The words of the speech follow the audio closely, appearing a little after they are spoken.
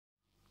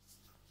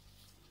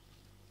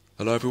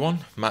Hello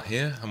everyone, Matt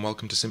here and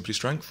welcome to Simply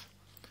Strength.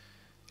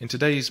 In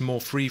today's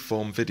more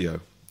free-form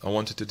video, I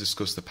wanted to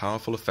discuss the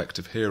powerful effect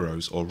of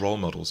heroes or role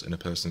models in a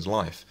person's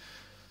life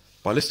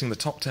by listing the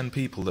top 10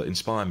 people that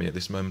inspire me at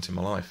this moment in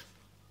my life.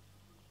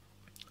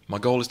 My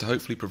goal is to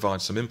hopefully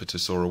provide some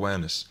impetus or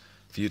awareness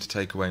for you to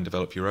take away and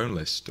develop your own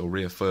list or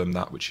reaffirm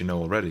that which you know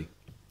already.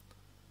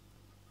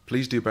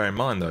 Please do bear in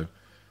mind though,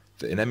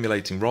 that in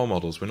emulating role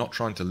models we're not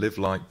trying to live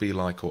like, be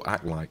like or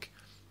act like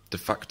de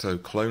facto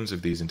clones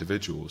of these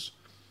individuals.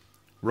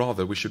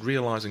 Rather, we should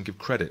realise and give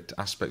credit to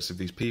aspects of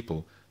these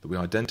people that we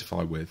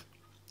identify with,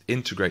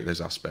 integrate those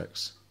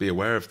aspects, be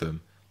aware of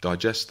them,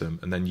 digest them,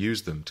 and then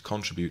use them to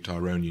contribute to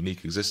our own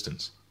unique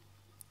existence.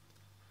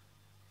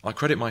 I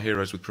credit my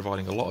heroes with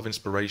providing a lot of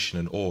inspiration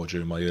and awe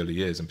during my early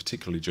years, and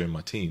particularly during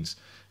my teens,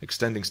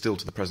 extending still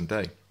to the present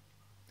day.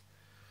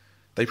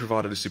 They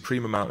provided a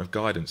supreme amount of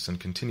guidance and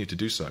continue to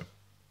do so,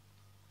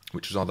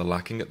 which was either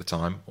lacking at the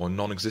time or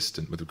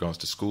non-existent with regards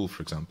to school,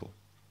 for example.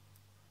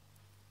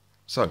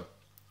 So,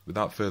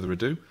 without further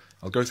ado,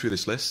 I'll go through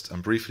this list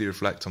and briefly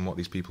reflect on what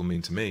these people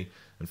mean to me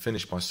and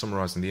finish by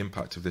summarising the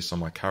impact of this on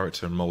my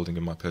character and moulding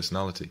of my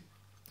personality.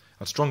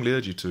 I'd strongly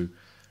urge you to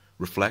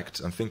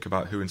reflect and think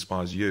about who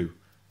inspires you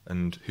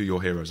and who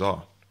your heroes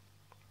are.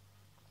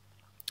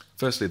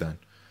 Firstly then,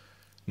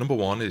 number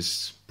one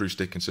is Bruce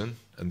Dickinson,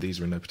 and these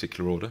are in no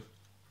particular order.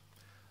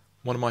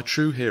 One of my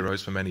true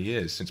heroes for many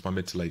years, since my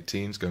mid to late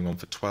teens, going on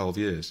for 12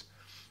 years.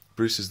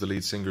 Bruce is the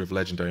lead singer of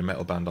legendary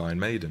metal band Iron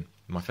Maiden,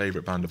 my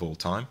favourite band of all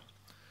time.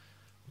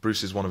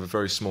 Bruce is one of a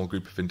very small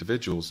group of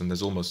individuals, and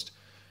there's almost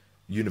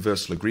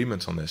universal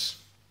agreement on this.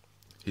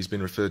 He's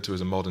been referred to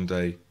as a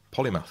modern-day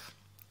polymath,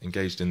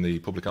 engaged in the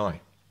public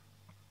eye.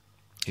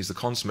 He's the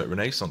consummate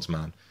Renaissance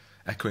man,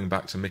 echoing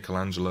back to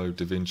Michelangelo,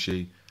 Da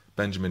Vinci,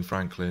 Benjamin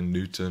Franklin,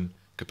 Newton,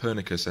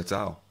 Copernicus et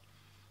al.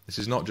 This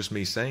is not just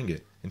me saying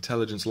it.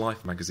 Intelligence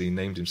Life magazine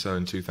named him so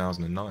in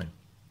 2009.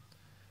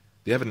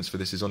 The evidence for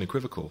this is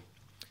unequivocal.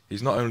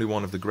 He's not only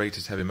one of the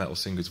greatest heavy metal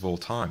singers of all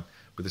time,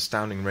 with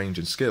astounding range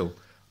and skill,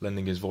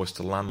 lending his voice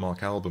to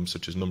landmark albums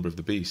such as Number of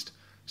the Beast,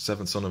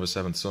 Seventh Son of a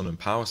Seventh Son and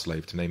Power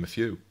Slave, to name a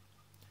few.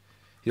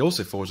 He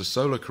also forged a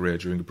solo career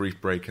during a brief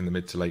break in the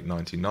mid to late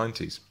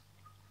 1990s,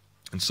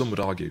 and some would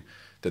argue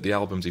that the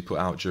albums he put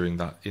out during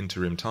that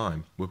interim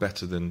time were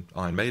better than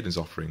Iron Maiden's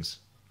offerings.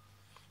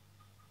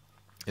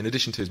 In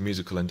addition to his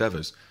musical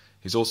endeavours,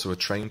 he's also a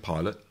trained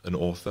pilot, an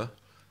author,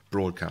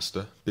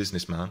 broadcaster,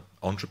 businessman,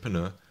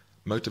 entrepreneur,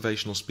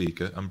 motivational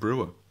speaker and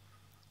brewer.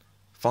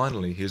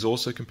 Finally, he has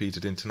also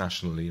competed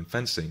internationally in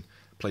fencing,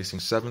 placing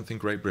 7th in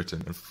Great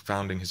Britain and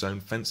founding his own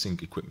fencing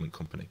equipment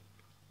company.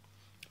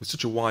 With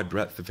such a wide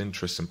breadth of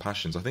interests and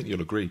passions, I think you'll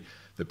agree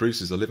that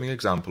Bruce is a living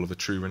example of a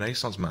true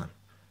Renaissance man,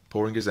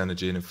 pouring his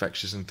energy and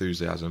infectious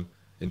enthusiasm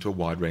into a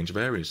wide range of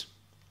areas.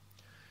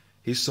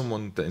 He's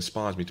someone that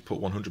inspires me to put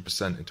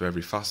 100% into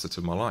every facet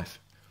of my life,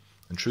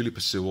 and truly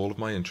pursue all of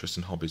my interests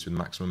and hobbies with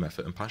maximum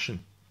effort and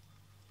passion.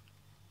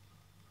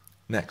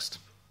 Next,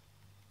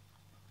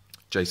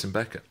 Jason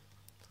Becker.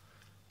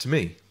 To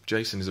me,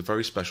 Jason is a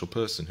very special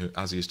person, who,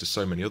 as he is to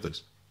so many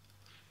others.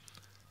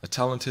 A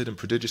talented and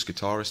prodigious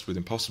guitarist with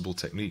impossible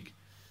technique.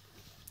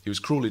 He was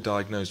cruelly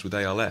diagnosed with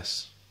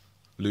ALS,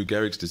 Lou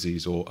Gehrig's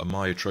disease, or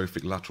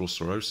amyotrophic lateral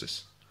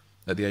sclerosis,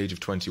 at the age of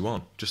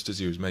 21, just as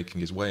he was making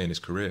his way in his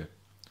career.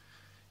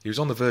 He was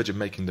on the verge of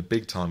making the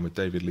big time with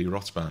David Lee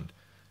Roth's band,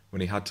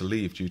 when he had to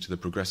leave due to the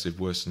progressive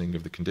worsening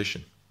of the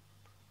condition.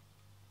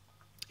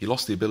 He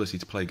lost the ability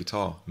to play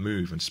guitar,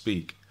 move and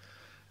speak,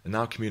 and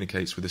now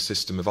communicates with a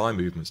system of eye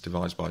movements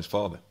devised by his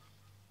father.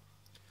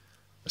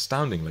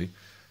 Astoundingly,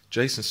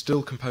 Jason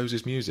still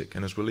composes music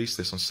and has released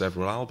this on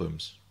several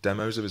albums,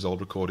 demos of his old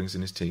recordings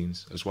in his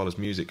teens, as well as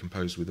music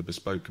composed with a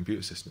bespoke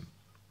computer system.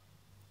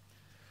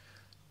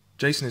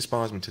 Jason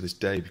inspires me to this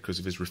day because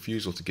of his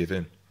refusal to give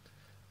in,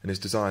 and his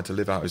desire to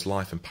live out his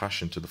life and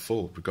passion to the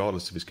full,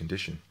 regardless of his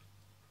condition.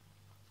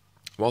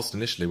 Whilst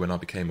initially, when I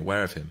became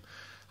aware of him,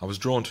 I was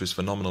drawn to his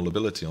phenomenal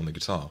ability on the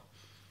guitar,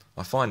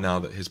 I find now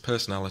that his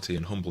personality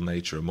and humble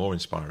nature are more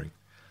inspiring.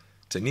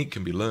 Technique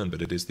can be learned,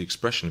 but it is the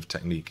expression of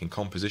technique in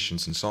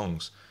compositions and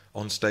songs,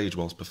 on stage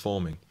whilst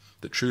performing,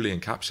 that truly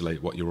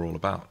encapsulate what you're all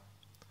about.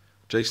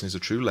 Jason is a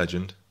true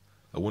legend,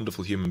 a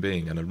wonderful human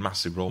being and a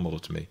massive role model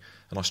to me,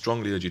 and I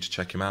strongly urge you to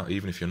check him out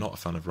even if you're not a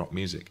fan of rock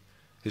music.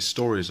 His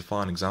story is a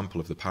fine example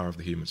of the power of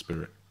the human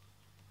spirit.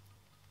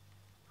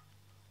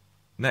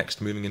 Next,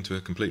 moving into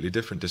a completely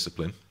different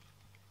discipline,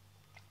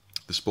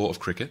 the sport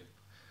of cricket,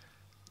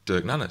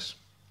 Dirk Nannes.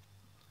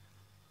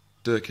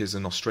 Dirk is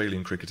an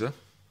Australian cricketer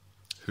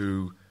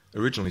who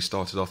originally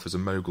started off as a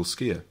mogul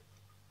skier,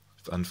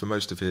 and for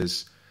most of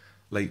his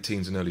late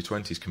teens and early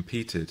 20s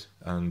competed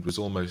and was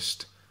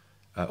almost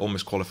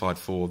qualified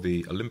for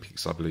the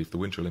Olympics, I believe, the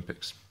Winter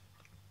Olympics,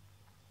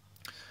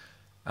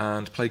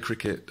 and played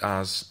cricket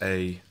as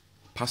a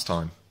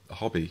pastime, a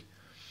hobby.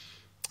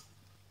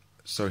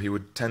 So he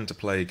would tend to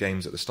play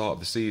games at the start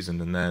of the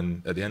season and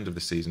then at the end of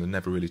the season, and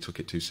never really took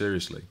it too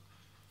seriously.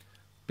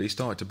 But he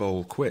started to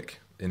bowl quick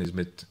in his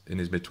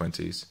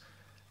mid-20s,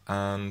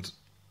 and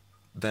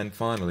then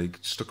finally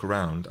stuck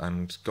around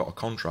and got a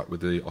contract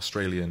with the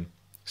Australian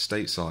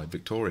state side,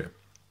 Victoria.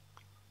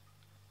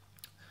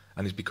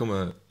 And he's become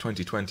a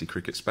 2020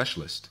 cricket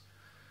specialist.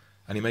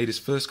 And he made his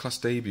first-class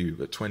debut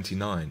at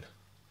 29.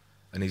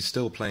 And he's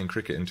still playing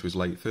cricket into his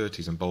late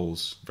 30s and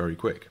bowls very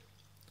quick.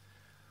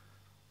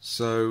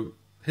 So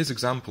his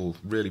example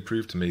really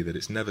proved to me that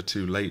it's never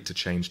too late to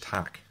change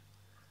tack.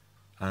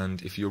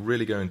 And if you're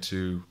really going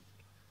to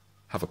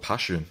have a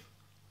passion,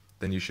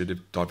 then you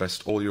should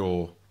divert all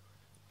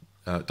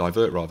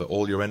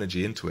your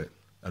energy into it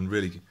and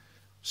really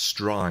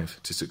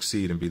strive to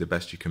succeed and be the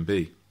best you can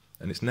be.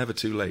 And it's never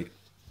too late,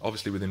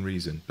 obviously within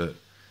reason, but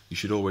you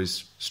should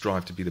always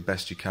strive to be the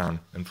best you can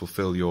and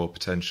fulfill your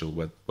potential,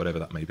 whatever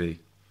that may be.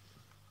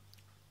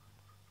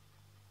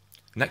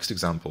 Next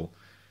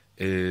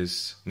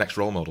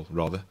role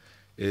model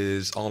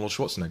is Arnold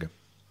Schwarzenegger.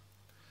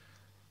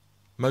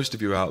 Most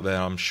of you out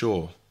there, I'm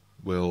sure,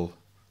 will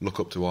look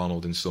up to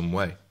Arnold in some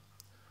way.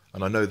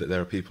 And I know that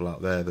there are people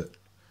out there that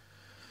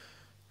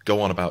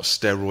go on about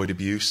steroid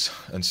abuse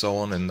and so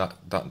on, and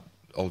that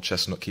old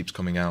chestnut keeps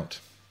coming out.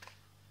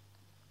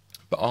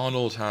 But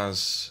Arnold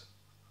has,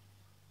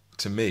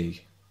 to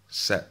me,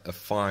 set a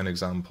fine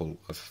example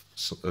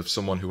of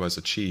someone who has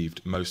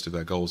achieved most of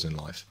their goals in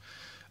life.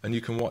 And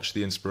you can watch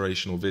the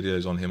inspirational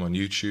videos on him on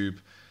YouTube,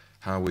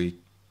 how he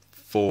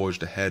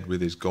forged ahead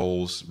with his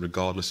goals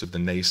regardless of the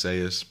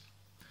naysayers.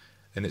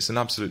 And it's an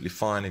absolutely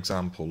fine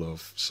example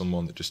of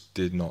someone that just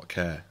did not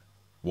care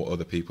what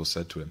other people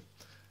said to him.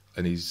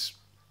 And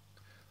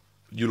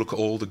you look at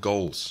all the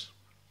goals.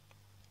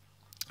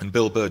 And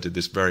Bill Burr did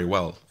this very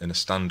well in a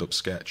stand-up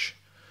sketch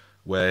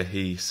where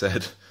he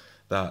said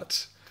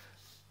that,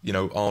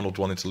 Arnold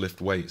wanted to lift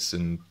weights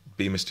and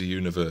be Mr.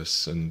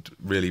 Universe and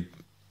really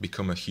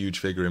become a huge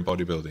figure in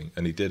bodybuilding,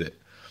 and he did it.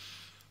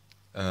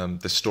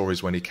 The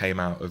stories when he came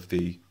out of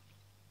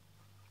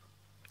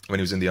when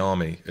he was in the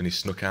army and he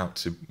snuck out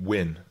to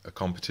win a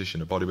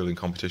bodybuilding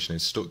competition in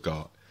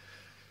Stuttgart,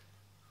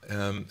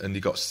 and he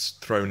got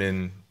thrown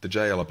in the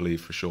jail, I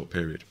believe, for a short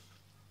period.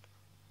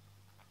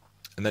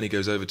 And then he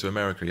goes over to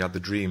America. He had the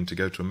dream to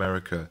go to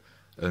America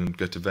and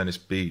go to Venice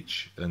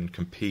Beach and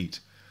compete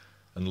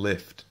and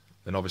lift.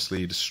 And obviously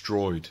he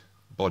destroyed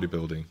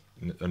bodybuilding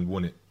and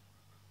won it,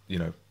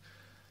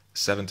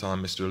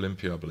 7-time Mr.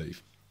 Olympia, I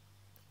believe.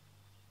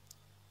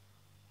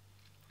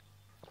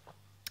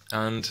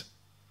 And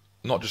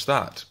not just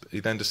that, he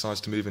then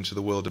decides to move into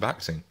the world of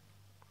acting.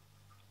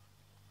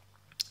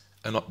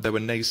 And there were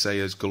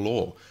naysayers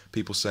galore.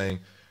 People saying,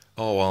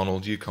 "Oh,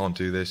 Arnold, you can't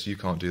do this, you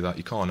can't do that,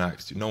 you can't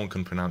act, no one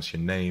can pronounce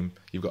your name,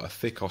 you've got a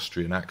thick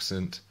Austrian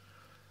accent."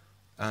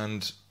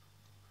 And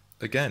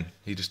again,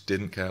 he just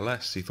didn't care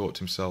less. He thought to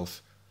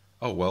himself,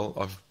 "Oh, well,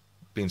 I've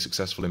been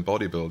successful in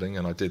bodybuilding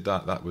and I did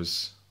that, that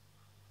was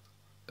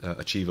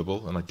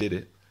achievable, and I did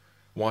it.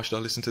 Why should I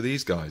listen to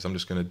these guys? I'm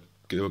just going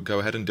to go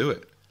ahead and do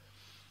it."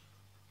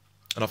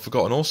 And I've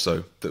forgotten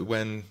also that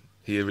when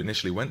he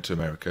initially went to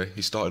America,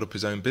 he started up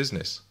his own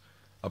business.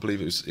 I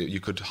believe you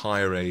could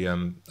hire a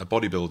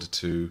bodybuilder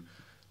to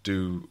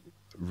do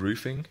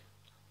roofing.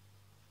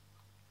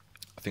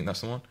 I think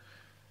that's the one.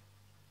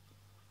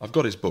 I've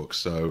got his book,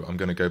 so I'm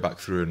going to go back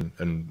through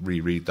and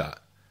reread that.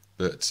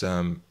 But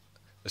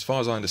as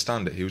far as I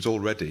understand it, he was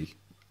already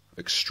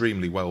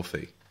extremely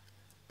wealthy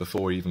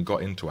before he even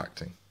got into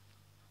acting.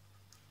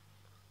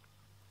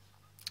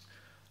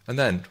 And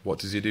then, what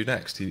does he do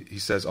next? He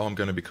says, "Oh, I'm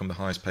going to become the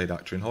highest paid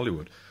actor in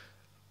Hollywood."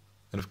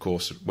 And of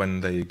course, when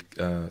they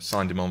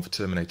signed him on for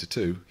Terminator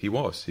 2, he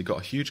got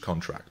a huge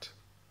contract.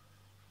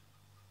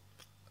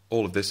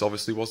 All of this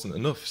obviously wasn't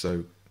enough,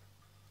 so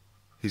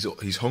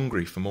he's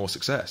hungry for more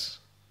success.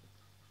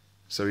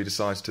 So he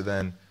decides to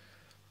then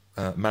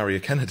marry a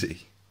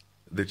Kennedy,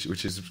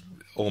 which is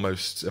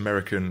almost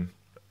American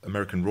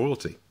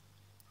royalty.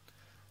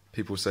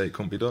 People say it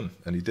couldn't be done,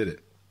 and he did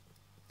it.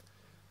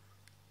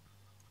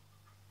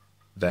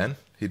 Then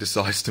he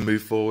decides to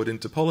move forward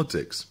into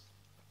politics,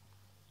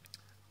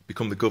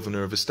 become the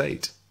governor of a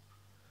state.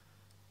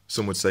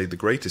 Some would say the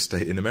greatest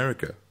state in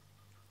America,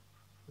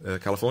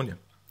 California.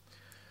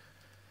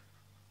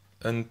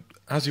 And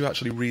as you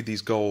actually read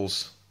these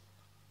goals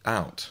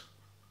out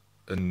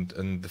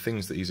and the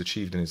things that he's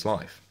achieved in his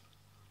life,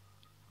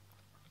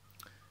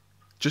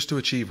 just to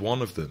achieve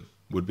one of them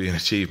would be an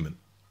achievement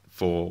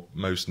for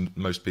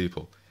most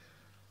people.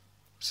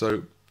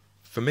 So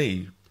for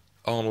me,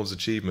 Arnold's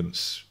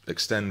achievements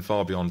extend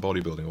far beyond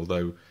bodybuilding,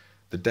 although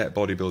the debt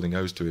bodybuilding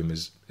owes to him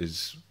is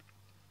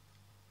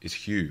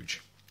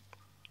huge.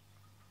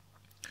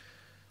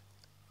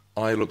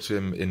 I look to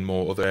him in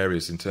more other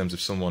areas in terms of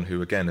someone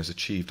who, again, has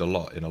achieved a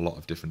lot in a lot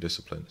of different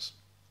disciplines.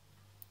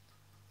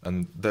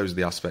 And those are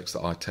the aspects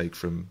that I take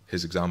from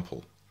his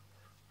example.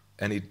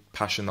 Any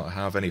passion that I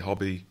have, any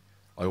hobby,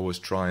 I always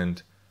try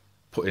and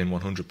put in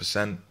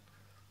 100%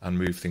 and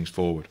move things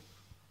forward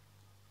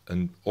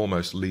and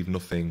almost leave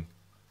nothing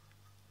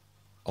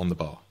on the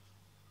bar.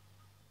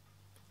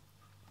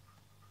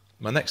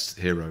 My next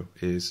hero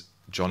is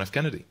John F.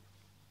 Kennedy.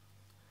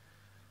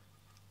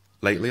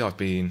 Lately, I've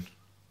been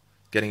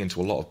getting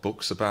into a lot of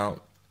books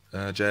about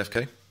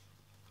JFK.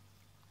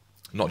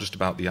 Not just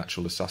about the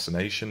actual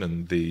assassination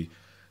and the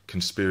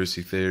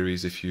conspiracy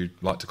theories, if you'd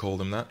like to call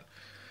them that.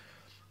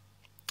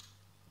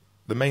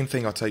 The main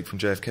thing I take from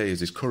JFK is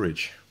his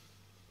courage.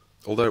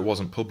 Although it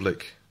wasn't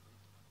public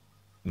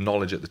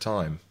knowledge at the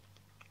time,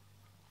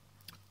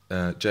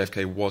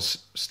 JFK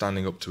was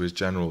standing up to his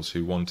generals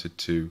who wanted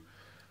to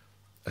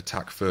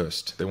attack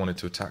first. They wanted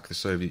to attack the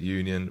Soviet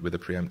Union with a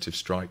preemptive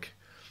strike.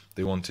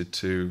 They wanted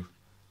to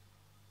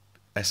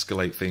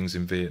escalate things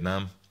in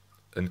Vietnam,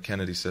 and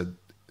Kennedy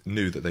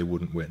knew that they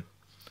wouldn't win.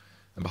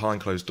 And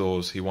behind closed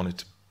doors, he wanted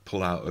to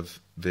pull out of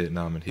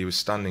Vietnam, and he was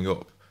standing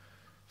up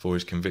for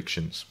his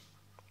convictions.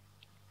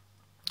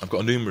 I've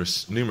got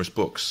numerous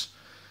books.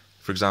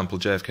 For example,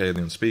 JFK and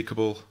the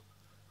Unspeakable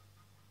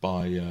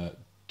by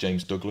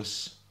James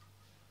Douglas,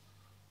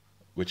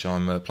 which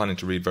I'm planning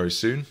to read very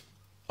soon.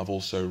 I've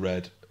also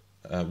read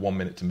 1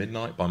 Minute to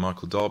Midnight by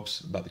Michael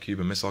Dobbs about the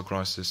Cuban Missile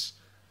Crisis,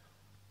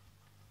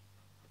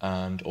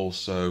 and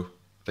also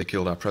They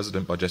Killed Our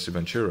President by Jesse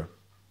Ventura.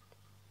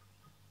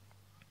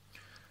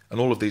 And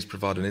all of these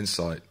provide an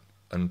insight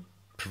and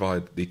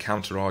provide the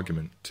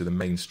counter-argument to the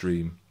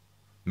mainstream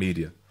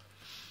media.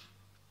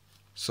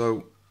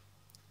 So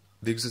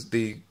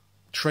the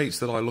traits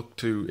that I look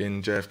to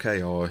in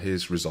JFK are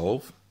his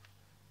resolve.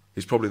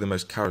 He's probably the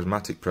most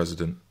charismatic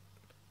president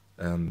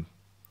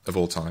of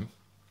all time.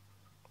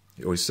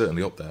 Or he's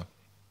certainly up there.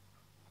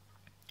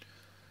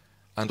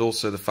 And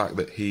also the fact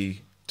that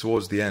he,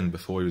 towards the end,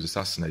 before he was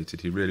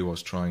assassinated, he really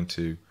was trying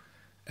to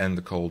end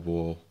the Cold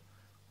War.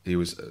 He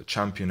was a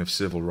champion of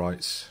civil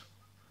rights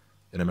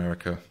in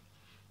America,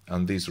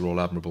 and these are all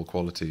admirable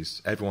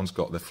qualities. Everyone's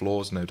got their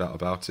flaws, no doubt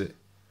about it.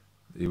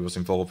 He was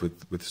involved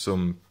with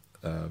some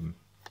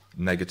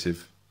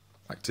negative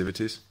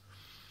activities,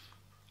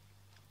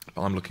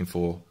 but I'm looking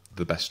for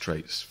the best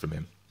traits from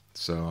him.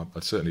 So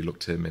I'd certainly look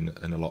to him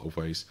in a lot of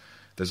ways.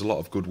 There's a lot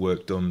of good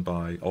work done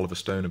by Oliver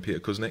Stone and Peter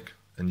Kuznick,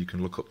 and you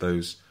can look up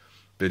those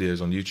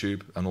videos on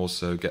YouTube and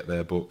also get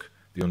their book,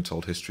 The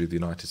Untold History of the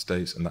United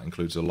States, and that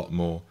includes a lot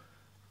more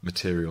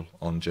material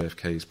on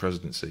JFK's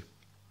presidency.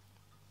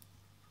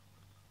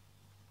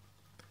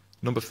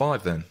 Number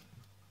 5 then,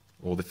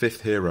 or the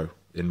 5th hero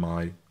in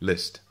my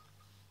list,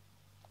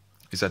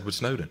 is Edward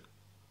Snowden,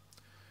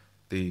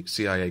 the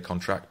CIA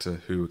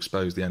contractor who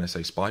exposed the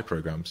NSA spy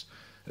programs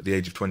at the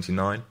age of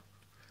 29,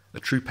 a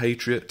true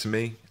patriot to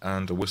me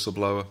and a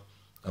whistleblower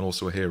and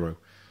also a hero.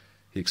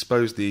 He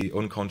exposed the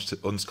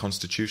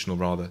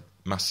unconstitutional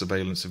mass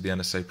surveillance of the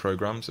NSA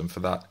programs, and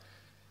for that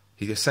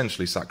he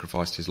essentially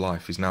sacrificed his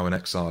life. He's now in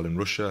exile in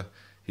Russia.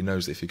 He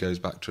knows that if he goes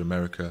back to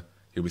America,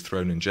 he'll be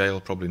thrown in jail,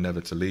 probably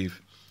never to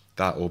leave.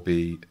 That will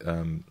be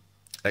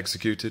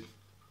executed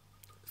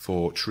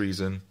for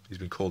treason. He's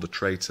been called a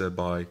traitor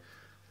by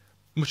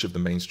much of the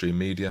mainstream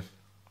media.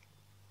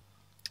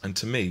 And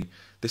to me,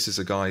 this is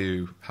a guy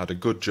who had a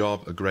good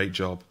job, a great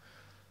job,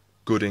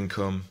 good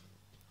income.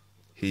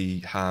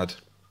 He had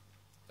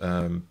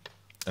an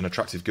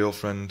attractive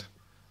girlfriend,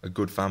 a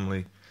good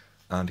family,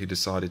 and he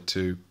decided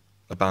to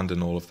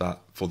abandon all of that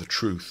for the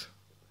truth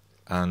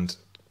and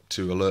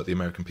to alert the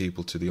American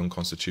people to the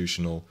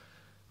unconstitutional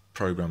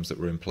programs that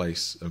were in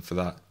place, and for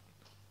that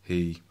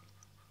he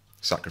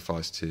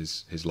sacrificed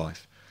his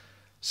life.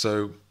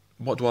 So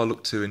what do I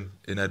look to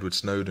in Edward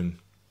Snowden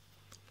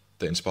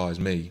that inspires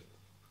me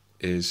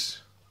is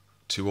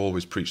to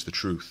always preach the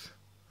truth.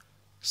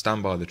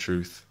 Stand by the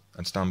truth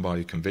and stand by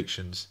your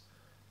convictions.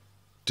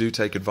 Do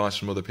take advice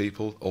from other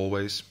people,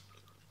 always,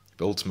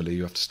 but ultimately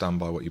you have to stand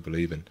by what you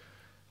believe in.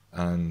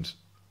 And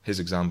his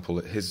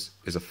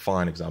is a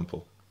fine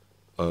example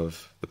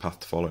of the path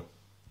to follow.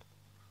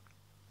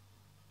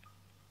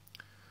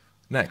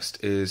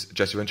 Next is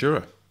Jesse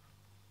Ventura.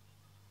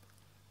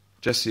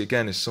 Jesse,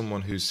 again, is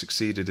someone who's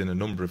succeeded in a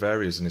number of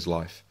areas in his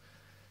life.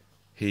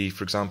 He,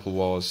 for example,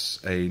 was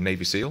a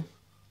Navy SEAL,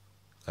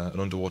 an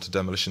underwater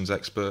demolitions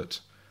expert.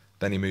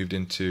 Then he moved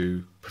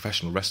into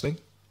professional wrestling.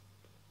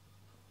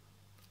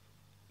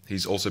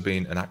 He's also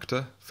been an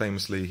actor.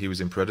 Famously, he was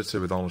in Predator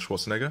with Arnold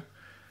Schwarzenegger.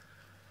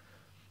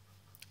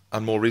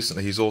 And more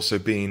recently, he's also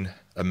been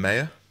a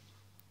mayor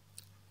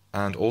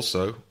and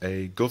also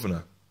a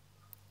governor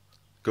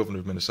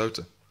of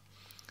Minnesota.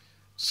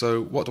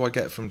 So what do I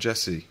get from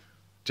Jesse?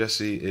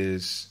 Jesse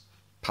is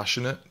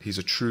passionate. He's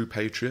a true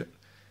patriot.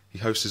 He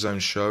hosts his own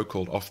show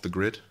called Off the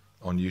Grid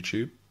on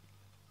YouTube.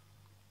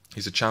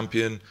 He's a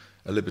champion,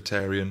 a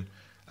libertarian,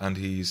 and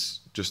he's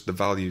just the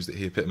values that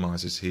he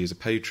epitomizes. He is a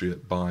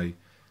patriot by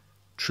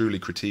truly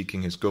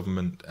critiquing his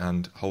government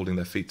and holding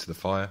their feet to the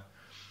fire,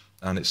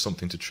 and it's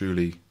something to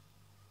truly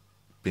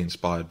be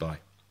inspired by.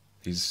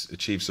 He's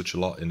achieved such a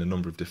lot in a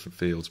number of different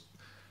fields,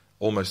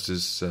 almost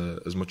as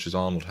much as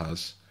Arnold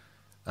has,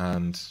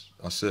 and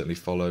I certainly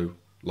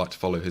like to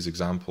follow his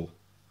example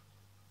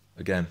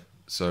again.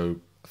 So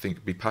I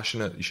think be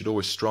passionate. You should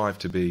always strive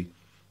to be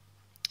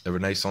a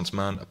Renaissance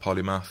man, a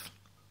polymath,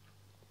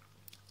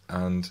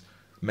 and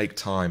make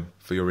time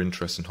for your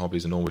interests and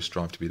hobbies and always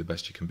strive to be the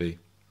best you can be.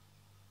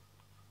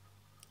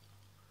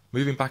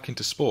 Moving back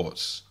into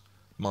sports,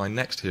 my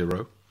next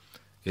hero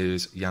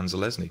is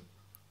Zelezny,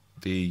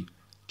 the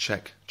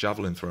Czech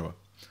javelin thrower,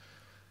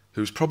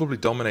 who's probably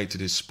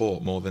dominated his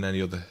sport more than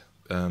any other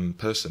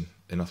person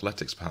in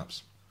athletics,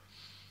 perhaps.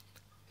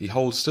 He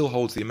still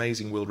holds the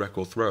amazing world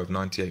record throw of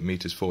 98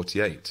 meters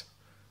 48,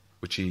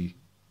 which he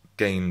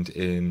gained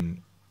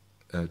in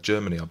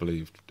Germany, I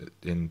believe,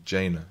 in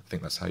Jena, I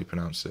think that's how you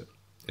pronounce it,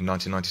 in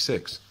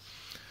 1996.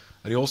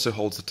 And he also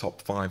holds the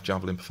top 5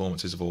 javelin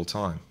performances of all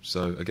time.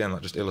 So again,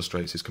 that just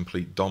illustrates his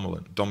complete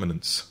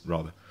dominance.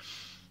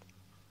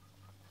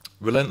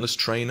 Relentless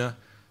trainer,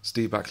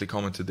 Steve Backley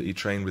commented that he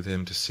trained with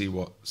him to see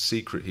what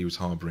secret he was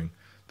harbouring,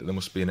 that there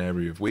must be an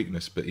area of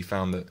weakness, but he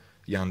found that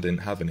Jan didn't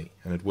have any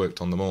and had worked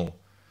on them all.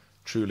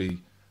 Truly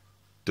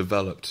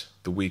developed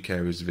the weak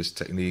areas of his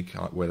technique,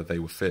 whether they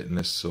were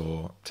fitness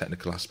or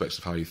technical aspects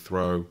of how you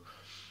throw,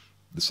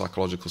 the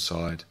psychological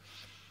side.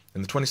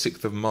 On the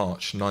 26th of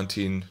March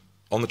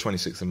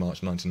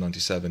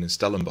 1997 in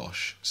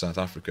Stellenbosch, South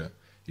Africa,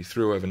 he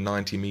threw over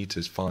 90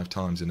 metres 5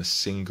 times in a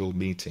single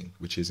meeting,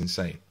 which is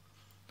insane.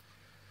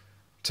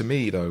 To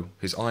me, though,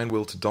 his iron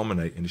will to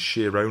dominate and his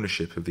sheer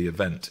ownership of the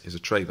event is a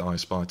trait that I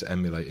aspire to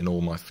emulate in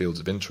all my fields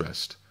of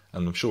interest,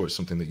 and I'm sure it's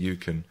something that you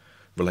can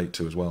relate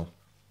to as well.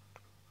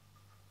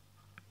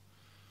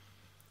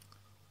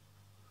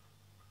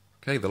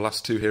 Okay, the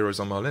last 2 heroes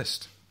on my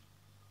list.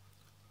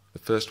 The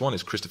first one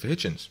is Christoper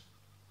Hitchens.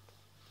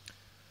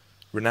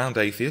 Renowned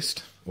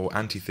atheist, or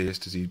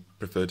anti-theist as he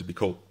preferred to be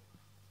called,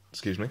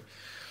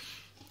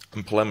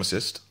 and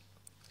polemicist.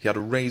 He had a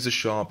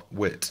razor-sharp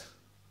wit,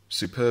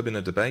 superb in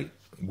a debate,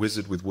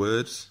 wizard with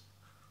words,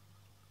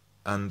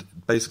 and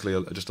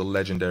basically just a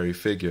legendary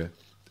figure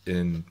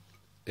in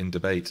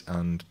debate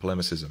and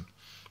polemicism.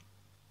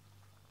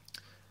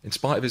 In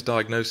spite of his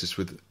diagnosis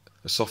with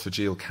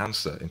esophageal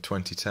cancer in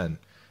 2010,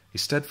 he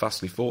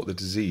steadfastly fought the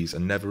disease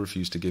and never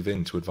refused to give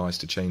in to advice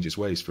to change his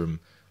ways from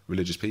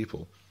religious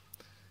people.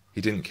 He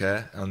didn't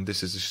care, and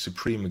this is a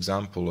supreme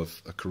example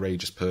of a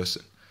courageous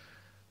person.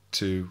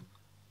 To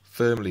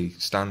firmly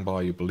stand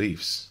by your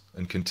beliefs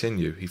and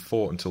continue. He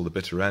fought until the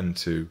bitter end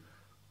to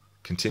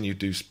continue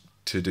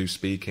to do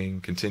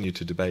speaking, continue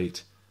to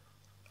debate,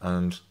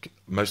 and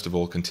most of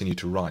all continue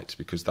to write,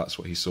 because that's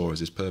what he saw as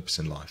his purpose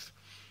in life.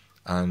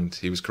 And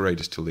he was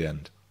courageous till the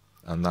end,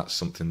 and that's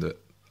something that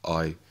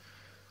I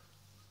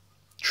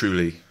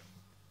truly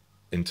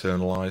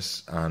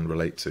internalise and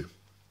relate to.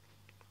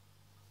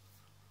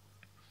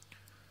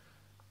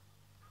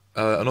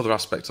 Another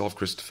aspect of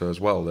Christoper as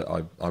well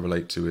that I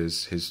relate to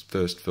is his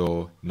thirst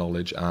for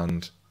knowledge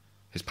and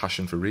his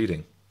passion for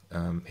reading.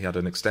 He had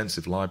an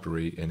extensive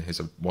library in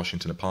his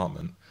Washington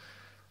apartment,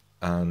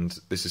 and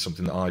this is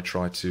something that I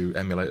try to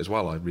emulate as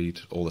well. I read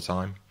all the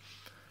time,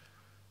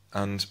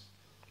 and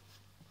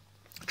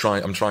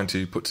I'm trying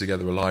to put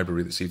together a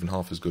library that's even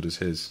half as good as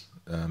his,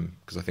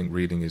 because I think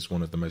reading is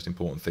one of the most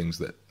important things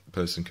that a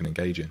person can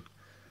engage in.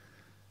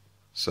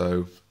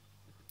 So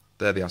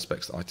they're the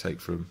aspects that I take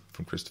from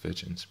Christoper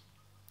Hitchens.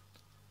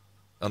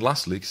 And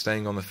lastly,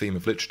 staying on the theme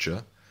of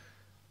literature,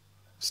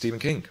 Stephen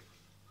King.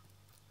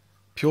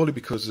 Purely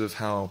because of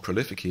how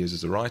prolific he is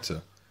as a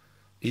writer,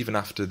 even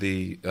after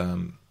the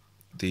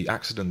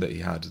accident that he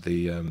had,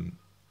 the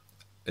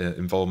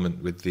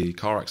involvement with the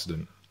car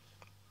accident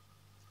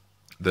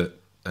that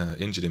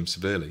injured him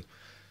severely,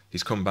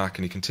 he's come back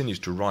and he continues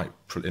to write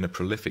in a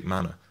prolific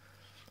manner.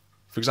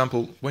 For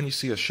example, when you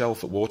see a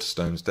shelf at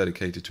Waterstones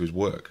dedicated to his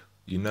work,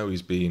 you know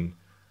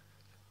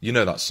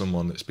that's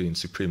someone that's been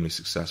supremely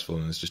successful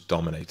and has just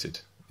dominated.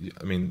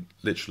 I mean,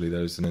 literally,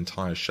 there's an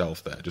entire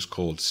shelf there just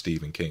called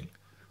Stephen King,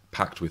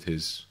 packed with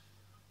his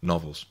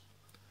novels.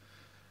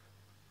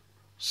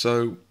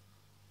 So,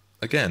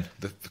 again,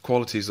 the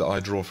qualities that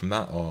I draw from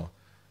that are,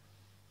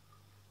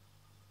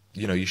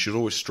 you should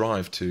always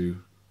strive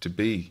to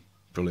be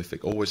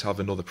prolific, always have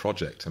another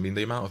project. I mean,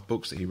 the amount of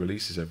books that he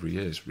releases every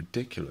year is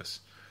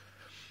ridiculous.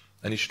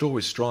 And you should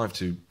always strive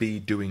to be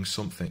doing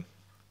something.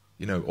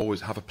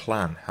 Always have a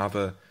plan, have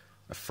a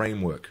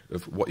framework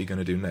of what you're going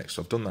to do next.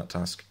 So I've done that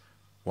task,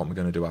 what am I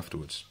going to do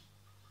afterwards?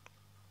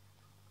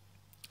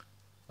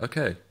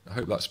 Okay, I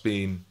hope that's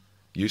been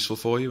useful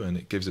for you, and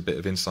it gives a bit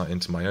of insight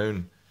into my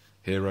own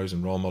heroes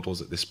and role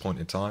models at this point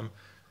in time.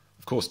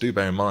 Of course, do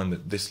bear in mind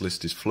that this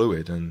list is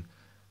fluid, and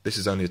this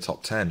is only a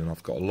top 10, and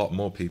I've got a lot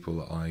more people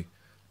that I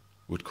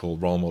would call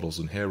role models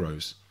and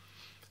heroes.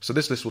 So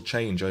this list will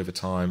change over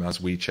time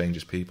as we change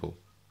as people.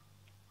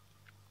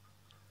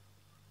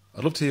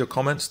 I'd love to hear your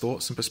comments,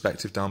 thoughts and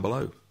perspective down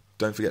below.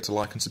 Don't forget to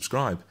like and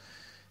subscribe.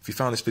 If you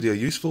found this video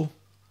useful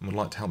and would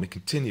like to help me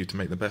continue to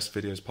make the best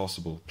videos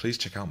possible, please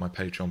check out my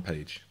Patreon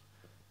page.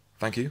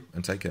 Thank you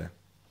and take care.